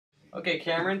Okay,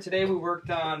 Cameron, today we worked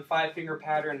on 5-finger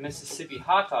pattern Mississippi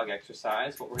hot dog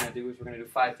exercise. What we're going to do is we're going to do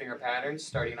 5-finger patterns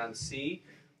starting on C.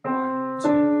 1,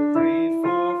 2, 3,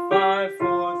 4, 5,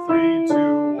 4, 3, 2,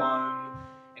 1.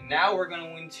 And now we're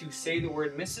going to say the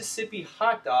word Mississippi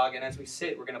hot dog, and as we say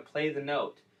it, we're going to play the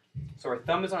note. So our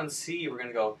thumb is on C, we're going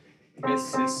to go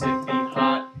Mississippi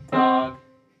hot dog.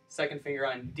 Second finger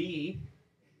on D,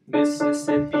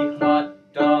 Mississippi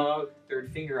hot dog.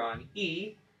 Third finger on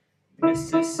E,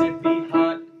 Mississippi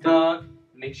hot dog.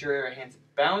 Make sure your hands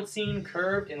bouncing,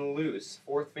 curved, and loose.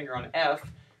 Fourth finger on F,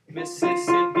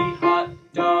 Mississippi hot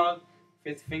dog.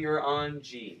 Fifth finger on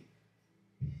G,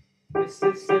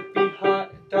 Mississippi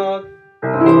hot dog.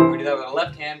 We do that with a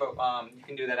left hand, but you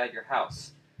can do that at your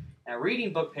house. Now,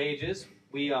 reading book pages,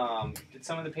 we did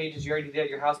some of the pages you already did at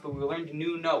your house, but we learned a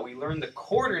new note. We learned the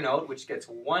quarter note, which gets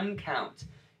 1 count,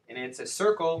 and it's a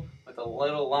circle with a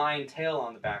little line tail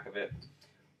on the back of it.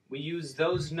 We use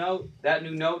that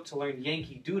new note to learn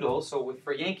Yankee Doodle. So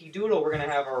for Yankee Doodle, we're going to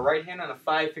have our right hand on a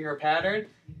 5-finger pattern,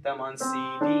 thumb on C,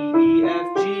 D, E,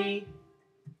 F, G.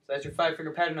 So that's your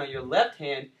 5-finger pattern. Now your left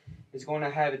hand is going to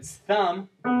have its thumb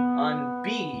on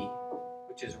B,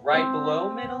 which is right below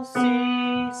middle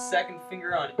C. Second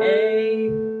finger on A,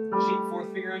 G,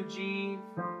 fourth finger on G,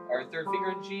 or third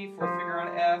finger on G, fourth finger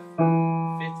on F,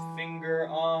 fifth finger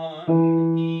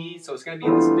on E. So it's going to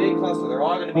be this big cluster. They're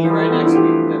all going to be right next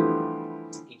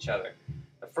to each other.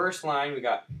 The first line, we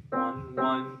got 1,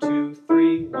 1, 2,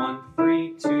 3, 1,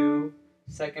 3, 2.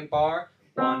 Second bar,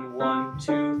 1, 1,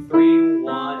 2, 3,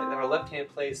 1. And then our left hand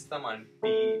plays thumb on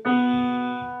B, B.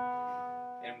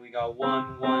 And we got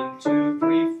 1, 1, 2,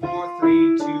 3, 4,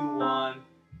 3, 2, 1.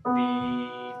 B,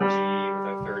 G with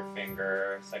our third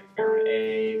finger. Second finger on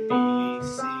A, B,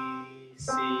 C,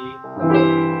 C.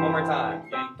 One more time.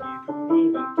 Yankee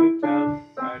Doodle went to town,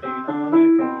 riding on a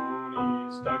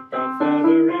pony, stuck a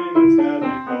feather in his hat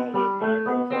and called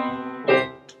it macaroni.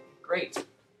 Great.